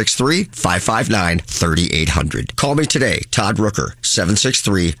 763-559-3800. Call me today, Todd Rooker,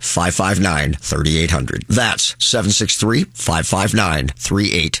 763-559-3800. That's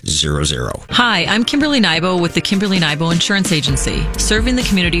 763-559-3800. Hi, I'm Kimberly Nybo with the Kimberly Nybo Insurance Agency, serving the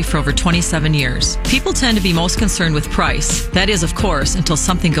community for over 27 years. People tend to be most concerned with price. That is, of course, until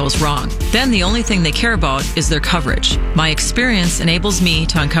something goes wrong. Then the only thing they care about is their coverage. My experience enables me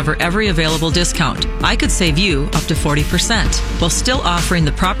to uncover every available discount. I could save you up to 40%, while still offering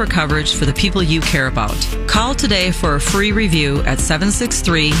the proper coverage for the people you care about. Call today for a free review at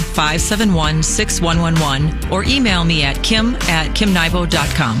 763-571-6111 or email me at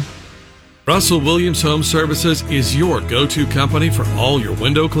kim@kimnybo.com. Russell Williams Home Services is your go-to company for all your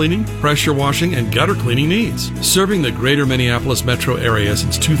window cleaning, pressure washing, and gutter cleaning needs. Serving the greater Minneapolis metro area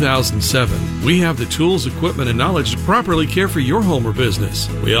since 2007, we have the tools, equipment, and knowledge to properly care for your home or business.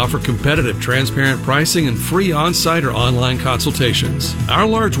 We offer competitive, transparent pricing and free on-site or online consultations. Our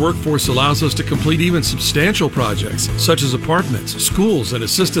large workforce allows us to complete even substantial projects, such as apartments, schools, and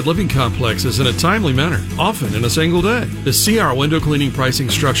assisted living complexes in a timely manner, often in a single day. To see our window cleaning pricing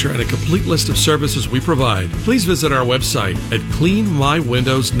structure and a complete list of services we provide, please visit our website at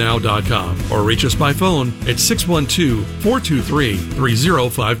cleanmywindowsnow.com or reach us by phone at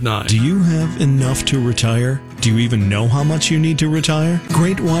 612-423-3059. Do you have enough to retire? Do you even know how much you need to retire?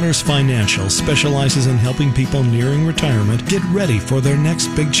 Great Waters Financial specializes in helping people nearing retirement get ready for their next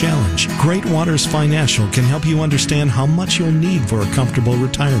big challenge. Great Waters Financial can help you understand how much you'll need for a comfortable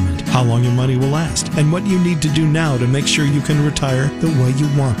retirement, how long your money will last, and what you need to do now to make sure you can retire the way you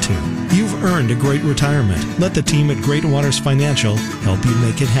want to. You've earned a great retirement. Let the team at Great Waters Financial help you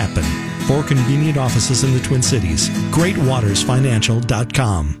make it happen. 4 convenient offices in the Twin Cities.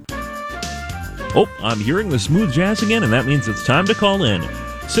 GreatWatersFinancial.com. Oh, I'm hearing the smooth jazz again, and that means it's time to call in.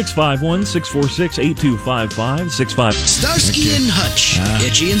 651-646-8255, 65. Starsky and Hutch,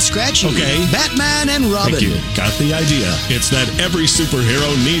 Itchy and Scratchy, okay. Batman and Robin. Thank you. Got the idea. It's that every superhero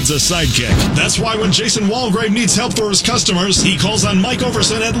needs a sidekick. That's why when Jason Walgrave needs help for his customers, he calls on Mike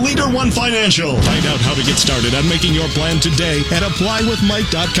Overson at Leader One Financial. Find out how to get started on making your plan today at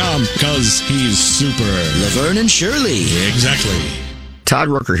applywithmike.com, because he's super. Laverne and Shirley. Exactly. Todd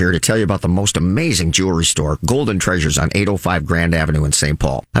Rooker here to tell you about the most amazing jewelry store, Golden Treasures on 805 Grand Avenue in St.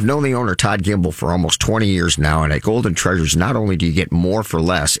 Paul. I've known the owner, Todd Gimble, for almost 20 years now, and at Golden Treasures, not only do you get more for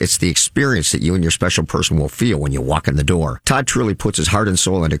less, it's the experience that you and your special person will feel when you walk in the door. Todd truly puts his heart and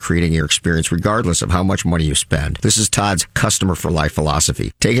soul into creating your experience regardless of how much money you spend. This is Todd's customer for life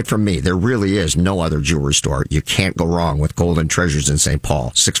philosophy. Take it from me, there really is no other jewelry store. You can't go wrong with Golden Treasures in St.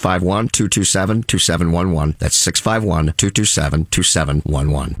 Paul. 651-227-2711. That's 651-227-2711.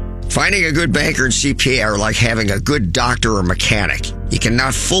 Finding a good banker and CPA are like having a good doctor or mechanic. You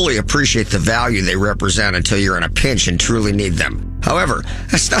cannot fully appreciate the value they represent until you're in a pinch and truly need them. However,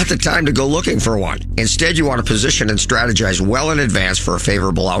 that's not the time to go looking for one. Instead, you want to position and strategize well in advance for a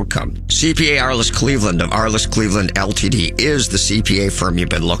favorable outcome. CPA Arliss Cleveland of Arliss Cleveland LTD is the CPA firm you've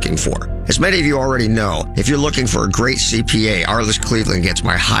been looking for. As many of you already know, if you're looking for a great CPA, Arliss Cleveland gets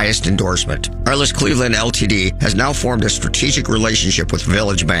my highest endorsement. Arliss Cleveland LTD has now formed a strategic relationship with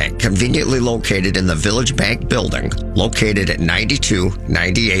Village Bank, conveniently located in the Village Bank building, located at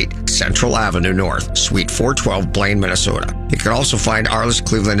 9298 Central Avenue North, Suite 412, Blaine, Minnesota. You can also find Arliss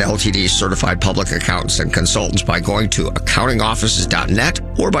Cleveland LTD's certified public accountants and consultants by going to accountingoffices.net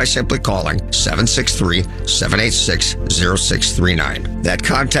or by simply calling 763-786-0639. That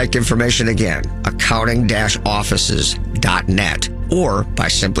contact information again, accounting-offices.net or by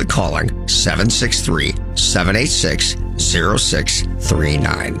simply calling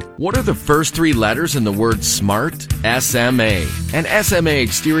 763-786-0639. What are the first 3 letters in the word SMART? SMA. And SMA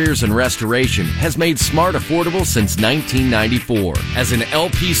Exteriors and Restoration has made smart affordable since 1994. As an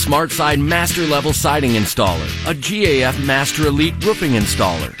LP SmartSide Master Level Siding Installer, a GAF Master Elite Roofing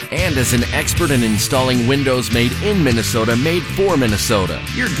Installer, and as an expert in installing windows made in Minnesota, made for Minnesota,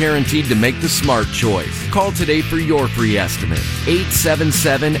 you're guaranteed to make the smart choice. Call today for your free estimate.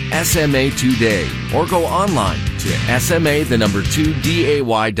 877-SMA today, or go online to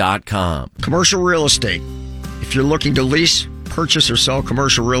SMA2DAY.com. Commercial real estate. If you're looking to lease, purchase, or sell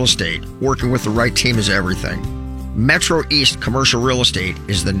commercial real estate, working with the right team is everything. Metro East Commercial Real Estate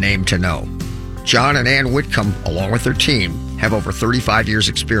is the name to know. John and Ann Whitcomb, along with their team, have over 35 years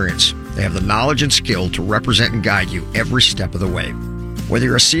experience. They have the knowledge and skill to represent and guide you every step of the way. Whether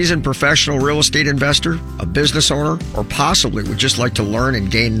you're a seasoned professional real estate investor, a business owner, or possibly would just like to learn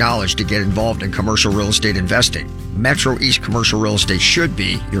and gain knowledge to get involved in commercial real estate investing, Metro East Commercial Real Estate should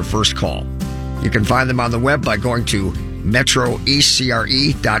be your first call. You can find them on the web by going to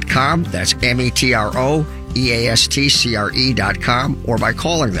metroeastcre.com. That's metroeastcre.com, or by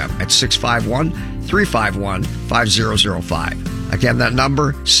calling them at 651-351-5005. Again, that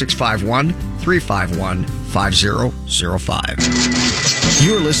number, 651-351-5005.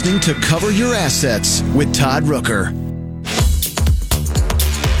 You're listening to Cover Your Assets with Todd Rooker.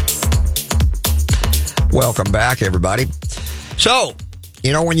 Welcome back, everybody. So,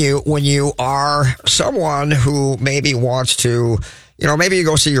 when you are someone who maybe wants to, maybe you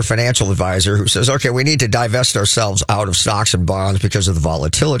go see your financial advisor who says, okay, we need to divest ourselves out of stocks and bonds because of the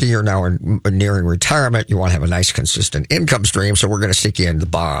volatility. You're now nearing retirement. You want to have a nice, consistent income stream. So we're going to stick you in the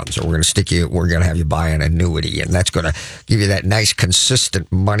bonds, or we're going to have you buy an annuity. And that's going to give you that nice,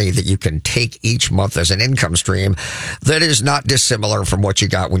 consistent money that you can take each month as an income stream that is not dissimilar from what you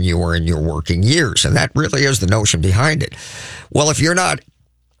got when you were in your working years. And that really is the notion behind it. Well, if you're not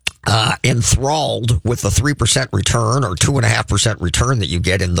enthralled with the 3% return or 2.5% return that you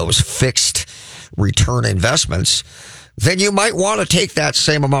get in those fixed return investments, then you might want to take that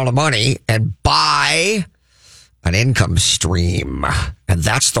same amount of money and buy an income stream. And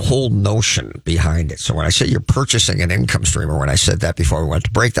that's the whole notion behind it. So when I say you're purchasing an income stream, or when I said that before we went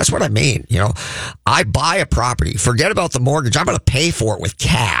to break, that's what I mean. I buy a property, forget about the mortgage. I'm going to pay for it with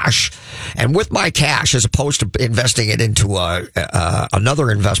cash. And with my cash, as opposed to investing it into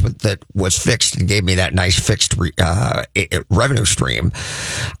another investment that was fixed and gave me that nice fixed revenue stream,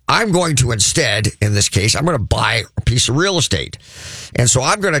 I'm going to instead, in this case, I'm going to buy a piece of real estate. And so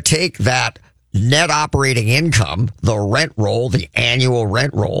I'm going to take that net operating income, the rent roll, the annual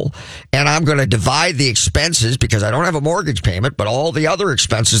rent roll, and I'm going to divide the expenses, because I don't have a mortgage payment, but all the other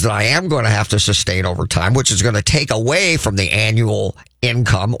expenses that I am going to have to sustain over time, which is going to take away from the annual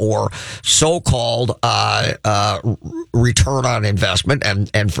income, or so-called return on investment.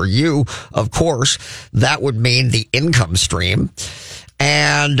 And for you, of course, that would mean the income stream.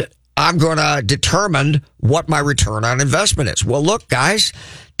 And I'm going to determine what my return on investment is. Well, look, guys,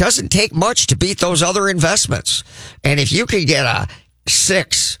 doesn't take much to beat those other investments. And if you can get a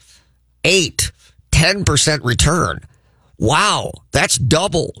 6, 8, 10% return, wow, that's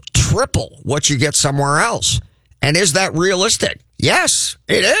double, triple what you get somewhere else. And is that realistic? Yes,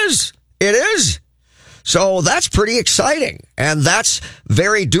 it is. It is. So that's pretty exciting. And that's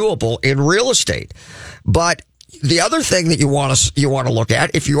very doable in real estate. But the other thing that you want to look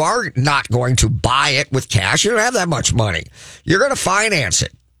at, if you are not going to buy it with cash, you don't have that much money, you're going to finance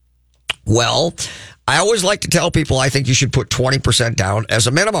it. Well, I always like to tell people I think you should put 20% down as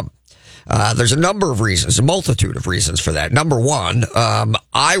a minimum. There's a number of reasons, a multitude of reasons for that. Number one,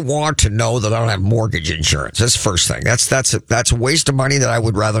 I want to know that I don't have mortgage insurance. That's the first thing. That's a waste of money that I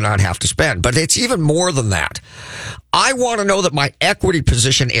would rather not have to spend. But it's even more than that. I want to know that my equity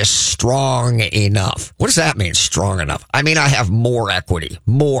position is strong enough. What does that mean, strong enough? I mean, I have more equity,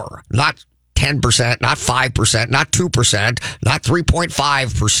 more, not 10%, not 5%, not 2%, not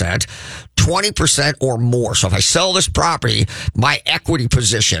 3.5%, 20% or more. So if I sell this property, my equity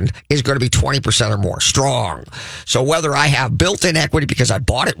position is going to be 20% or more strong. So whether I have built-in equity because I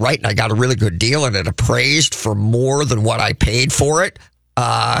bought it right and I got a really good deal and it appraised for more than what I paid for it,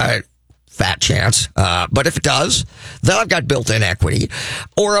 fat chance. But if it does, then I've got built-in equity.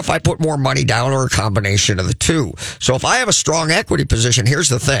 Or if I put more money down, or a combination of the two. So if I have a strong equity position, here's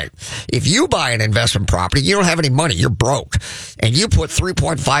the thing. If you buy an investment property, you don't have any money, you're broke, and you put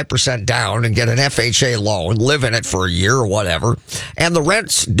 3.5% down and get an FHA loan, live in it for a year or whatever, and the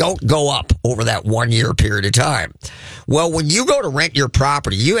rents don't go up over that 1 year period of time. Well, when you go to rent your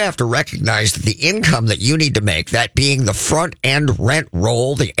property, you have to recognize that the income that you need to make, that being the front end rent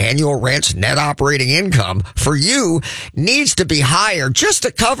roll, the annual rents, net operating income for you, needs to be higher just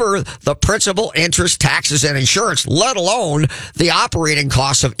to cover the principal, interest, taxes, and insurance, let alone the operating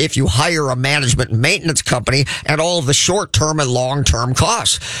costs of if you hire a management and maintenance company and all of the short-term and long-term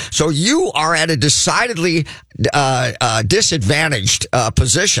costs. So you are at a decidedly disadvantaged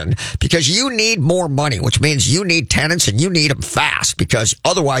position because you need more money, which means you need tenants and you need them fast, because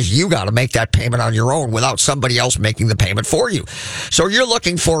otherwise you got to make that payment on your own without somebody else making the payment for you. So you're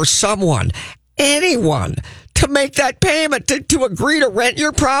looking for someone, anyone, to make that payment, to agree to rent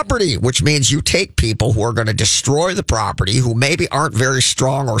your property, which means you take people who are going to destroy the property, who maybe aren't very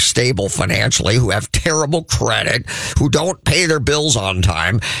strong or stable financially, who have terrible credit, who don't pay their bills on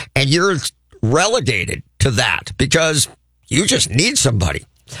time, and you're relegated to that because you just need somebody.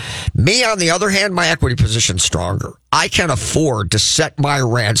 Me, on the other hand, my equity position's stronger. I can afford to set my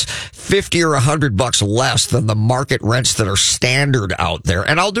rents $50 or $100 less than the market rents that are standard out there.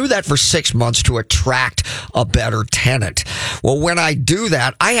 And I'll do that for 6 months to attract a better tenant. Well, when I do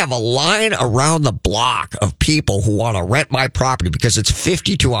that, I have a line around the block of people who want to rent my property because it's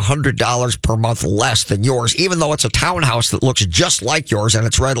 $50 to $100 per month less than yours, even though it's a townhouse that looks just like yours and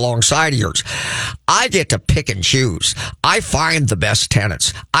it's right alongside of yours. I get to pick and choose. I find the best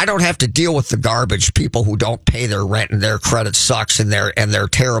tenants. I don't have to deal with the garbage people who don't pay their rent rent and their credit sucks and they're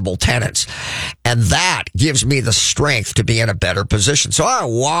terrible tenants. And that gives me the strength to be in a better position. So I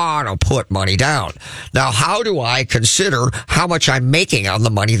want to put money down. Now, how do I consider how much I'm making on the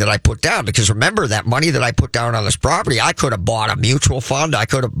money that I put down? Because remember, that money that I put down on this property, I could have bought a mutual fund. I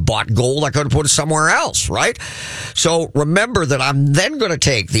could have bought gold. I could have put it somewhere else, right? So remember that I'm then going to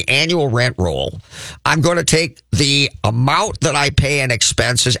take the annual rent roll. I'm going to take the amount that I pay in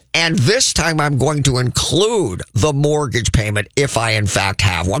expenses, and this time I'm going to include the mortgage payment if I in fact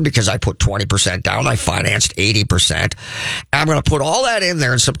have one, because I put 20% down. I financed 80%. I'm going to put all that in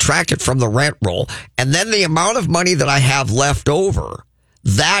there and subtract it from the rent roll, and then the amount of money that I have left over,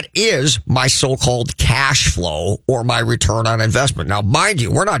 that is my so-called cash flow or my return on investment. Now, mind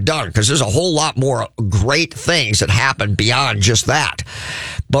you, we're not done, because there's a whole lot more great things that happen beyond just that.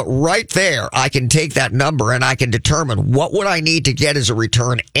 But right there, I can take that number and I can determine what would I need to get as a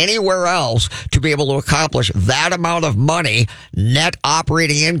return anywhere else to be able to accomplish that amount of money, net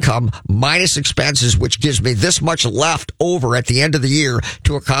operating income minus expenses, which gives me this much left over at the end of the year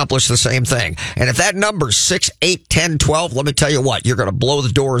to accomplish the same thing. And if that number's 6, 8, 10, 12, let me tell you what, you're going to blow the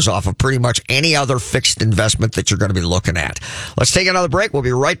doors off of pretty much any other fixed investment that you're going to be looking at. Let's take another break. We'll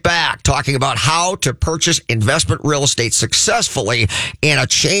be right back talking about how to purchase investment real estate successfully in a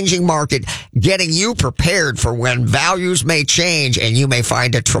changing market, getting you prepared for when values may change and you may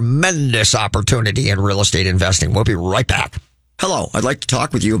find a tremendous opportunity in real estate investing. We'll be right back. Hello, I'd like to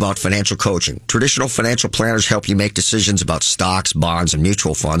talk with you about financial coaching. Traditional financial planners help you make decisions about stocks, bonds, and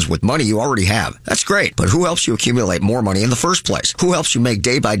mutual funds with money you already have. That's great, but who helps you accumulate more money in the first place? Who helps you make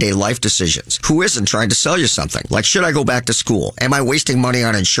day-by-day life decisions? Who isn't trying to sell you something? Like, should I go back to school? Am I wasting money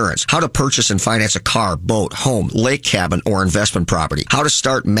on insurance? How to purchase and finance a car, boat, home, lake cabin, or investment property? How to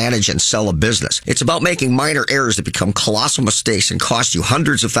start, manage, and sell a business? It's about making minor errors that become colossal mistakes and cost you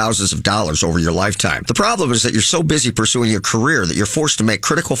hundreds of thousands of dollars over your lifetime. The problem is that you're so busy pursuing your career that you're forced to make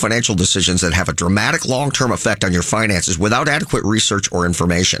critical financial decisions that have a dramatic long-term effect on your finances without adequate research or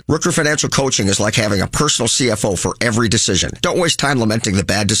information. Rooker Financial Coaching is like having a personal CFO for every decision. Don't waste time lamenting the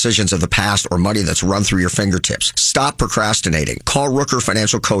bad decisions of the past or money that's run through your fingertips. Stop procrastinating. Call Rooker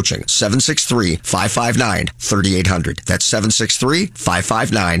Financial Coaching, 763-559-3800. That's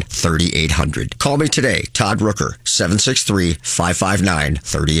 763-559-3800. Call me today, Todd Rooker,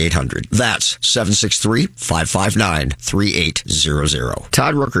 763-559-3800. That's 763-559-3800.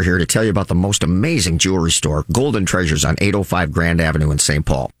 Todd Rooker here to tell you about the most amazing jewelry store, Golden Treasures, on 805 Grand Avenue in St.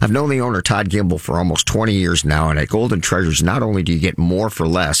 Paul. I've known the owner, Todd Gimble, for almost 20 years now, and at Golden Treasures, not only do you get more for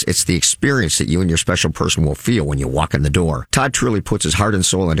less, it's the experience that you and your special person will feel when you walk in the door. Todd truly puts his heart and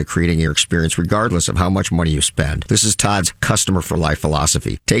soul into creating your experience regardless of how much money you spend. This is Todd's customer for life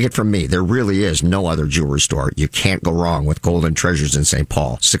philosophy. Take it from me, there really is no other jewelry store. You can't go wrong with Golden Treasures in St.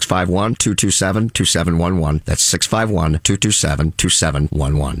 Paul. 651-227-2711. That's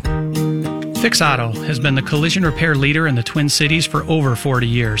 651-227-2711. Fix Auto has been the collision repair leader in the Twin Cities for over 40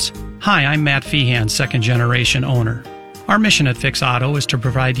 years. Hi, I'm Matt Feehan, second-generation owner. Our mission at Fix Auto is to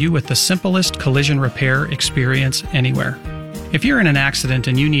provide you with the simplest collision repair experience anywhere. If you're in an accident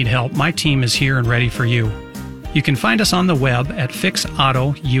and you need help, my team is here and ready for you. You can find us on the web at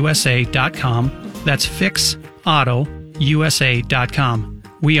fixautousa.com. That's fixautousa.com.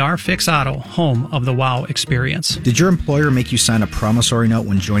 We are Fix Auto, home of the WOW experience. Did your employer make you sign a promissory note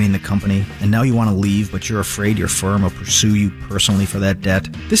when joining the company, and now you want to leave, but you're afraid your firm will pursue you personally for that debt?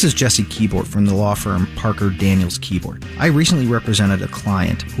 This is Jesse Keyboard from the law firm Parker Daniels Keyboard. I recently represented a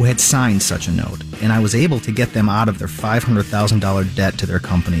client who had signed such a note, and I was able to get them out of their $500,000 debt to their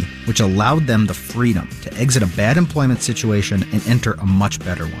company, which allowed them the freedom to exit a bad employment situation and enter a much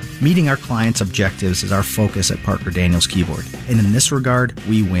better one. Meeting our clients' objectives is our focus at Parker Daniels Keyboard, and in this regard,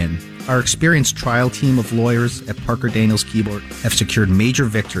 we win. Our experienced trial team of lawyers at Parker Daniels Keyboard have secured major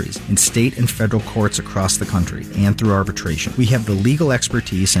victories in state and federal courts across the country and through arbitration. We have the legal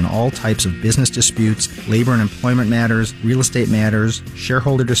expertise in all types of business disputes, labor and employment matters, real estate matters,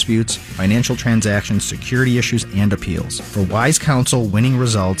 shareholder disputes, financial transactions, security issues, and appeals. For wise counsel, winning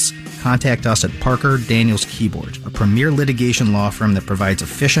results, contact us at Parker Daniels Keyboard, a premier litigation law firm that provides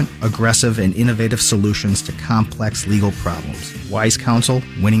efficient, aggressive, and innovative solutions to complex legal problems. Wise counsel,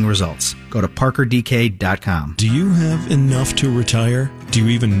 winning results. Go to parkerdk.com. Do you have enough to retire? Do you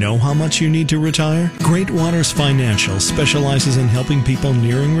even know how much you need to retire? Great Waters Financial specializes in helping people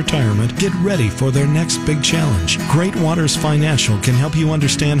nearing retirement get ready for their next big challenge. Great Waters Financial can help you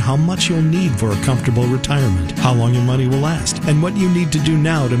understand how much you'll need for a comfortable retirement, how long your money will last, and what you need to do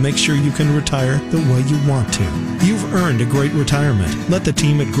now to make sure you can retire the way you want to. You've earned a great retirement. Let the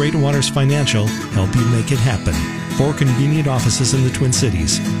team at Great Waters Financial help you make it happen. 4 convenient offices in the Twin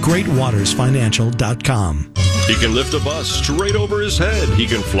Cities. GreatWatersFinancial.com. He can lift a bus straight over his head. He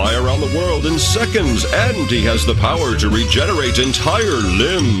can fly around the world in seconds. And he has the power to regenerate entire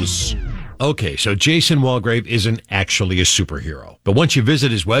limbs. Okay, so Jason Walgrave isn't actually a superhero. But once you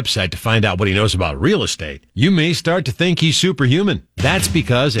visit his website to find out what he knows about real estate, you may start to think he's superhuman. That's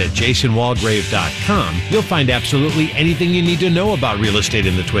because at jasonwalgrave.com, you'll find absolutely anything you need to know about real estate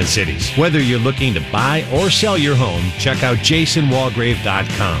in the Twin Cities. Whether you're looking to buy or sell your home, check out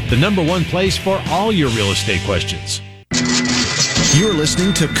jasonwalgrave.com, the #1 place for all your real estate questions. You're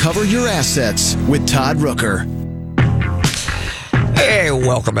listening to Cover Your Assets with Todd Rooker. Hey,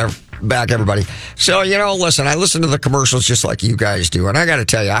 welcome back, everybody. So, listen, I listen to the commercials just like you guys do. And I got to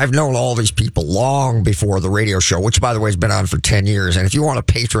tell you, I've known all these people long before the radio show, which, by the way, has been on for 10 years. And if you want to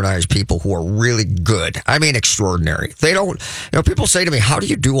patronize people who are really good, I mean, extraordinary. They don't, people say to me, how do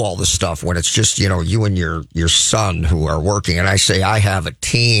you do all this stuff when it's just, you and your son who are working? And I say, I have a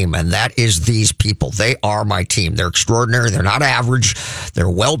team, and that is these people. They are my team. They're extraordinary. They're not average. They're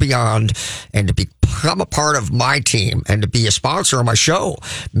well beyond. And to become a part of my team and to be a sponsor of my show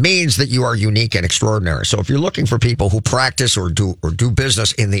means that you are unique and extraordinary. So if you're looking for people who practice or do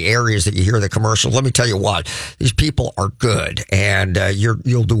business in the areas that you hear the commercials, let me tell you what, these people are good, and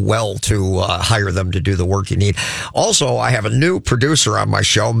you'll do well to hire them to do the work you need. Also, I have a new producer on my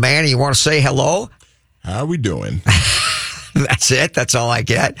show. Manny, you want to say hello? How are we doing? That's it. That's all I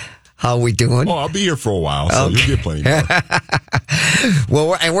get. How are we doing? Oh, I'll be here for a while, so okay. You'll get plenty more.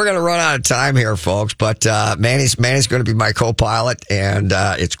 Well, we're going to run out of time here, folks, but Manny's going to be my co-pilot, and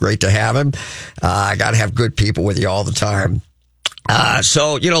it's great to have him. I got to have good people with you all the time.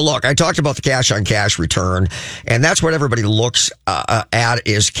 So, look, I talked about the cash on cash return, and that's what everybody looks at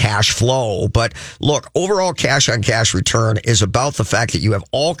is cash flow. But look, overall cash on cash return is about the fact that you have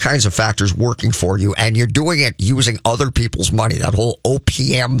all kinds of factors working for you, and you're doing it using other people's money, that whole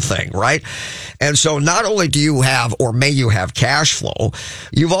OPM thing, right? And so not only do you have, or may you have cash flow,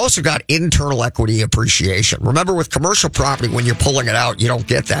 you've also got internal equity appreciation. Remember, with commercial property, when you're pulling it out, you don't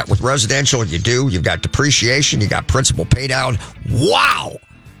get that. With residential, you do. You've got depreciation, you got principal pay down. Wow!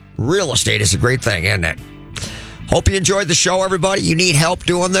 Real estate is a great thing, isn't it? Hope you enjoyed the show, everybody. You need help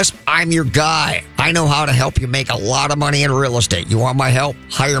doing this? I'm your guy. I know how to help you make a lot of money in real estate. You want my help?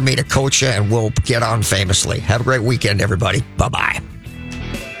 Hire me to coach you, and we'll get on famously. Have a great weekend, everybody. Bye-bye.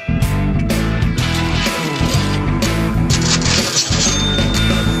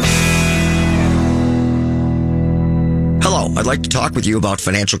 Hello, I'd like to talk with you about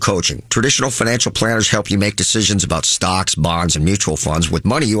financial coaching. Traditional financial planners help you make decisions about stocks, bonds, and mutual funds with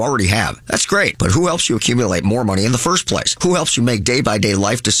money you already have. That's great, but who helps you accumulate more money in the first place? Who helps you make day-by-day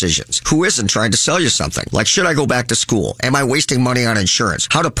life decisions? Who isn't trying to sell you something? Like, should I go back to school? Am I wasting money on insurance?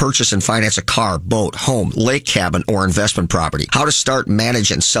 How to purchase and finance a car, boat, home, lake cabin, or investment property? How to start,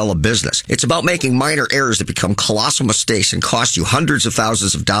 manage, and sell a business? It's about making minor errors that become colossal mistakes and cost you hundreds of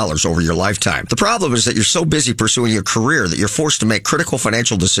thousands of dollars over your lifetime. The problem is that you're so busy pursuing your career that you're forced to make critical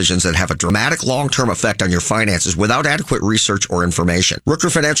financial decisions that have a dramatic long-term effect on your finances without adequate research or information.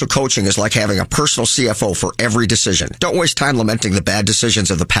 Rooker Financial Coaching is like having a personal CFO for every decision. Don't waste time lamenting the bad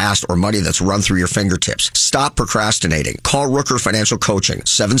decisions of the past or money that's run through your fingertips. Stop procrastinating. Call Rooker Financial Coaching,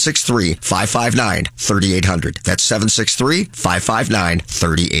 763-559-3800. That's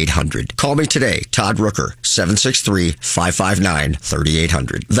 763-559-3800. Call me today, Todd Rooker,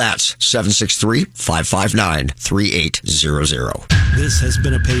 763-559-3800. That's 763-559-3800. This has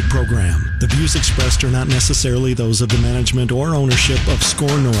been a paid program. The views expressed are not necessarily those of the management or ownership of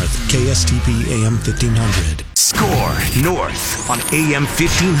SCORE North, KSTP AM 1500. SCORE North on AM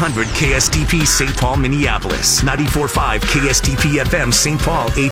 1500 KSTP St. Paul, Minneapolis, 94.5 KSTP FM St. Paul,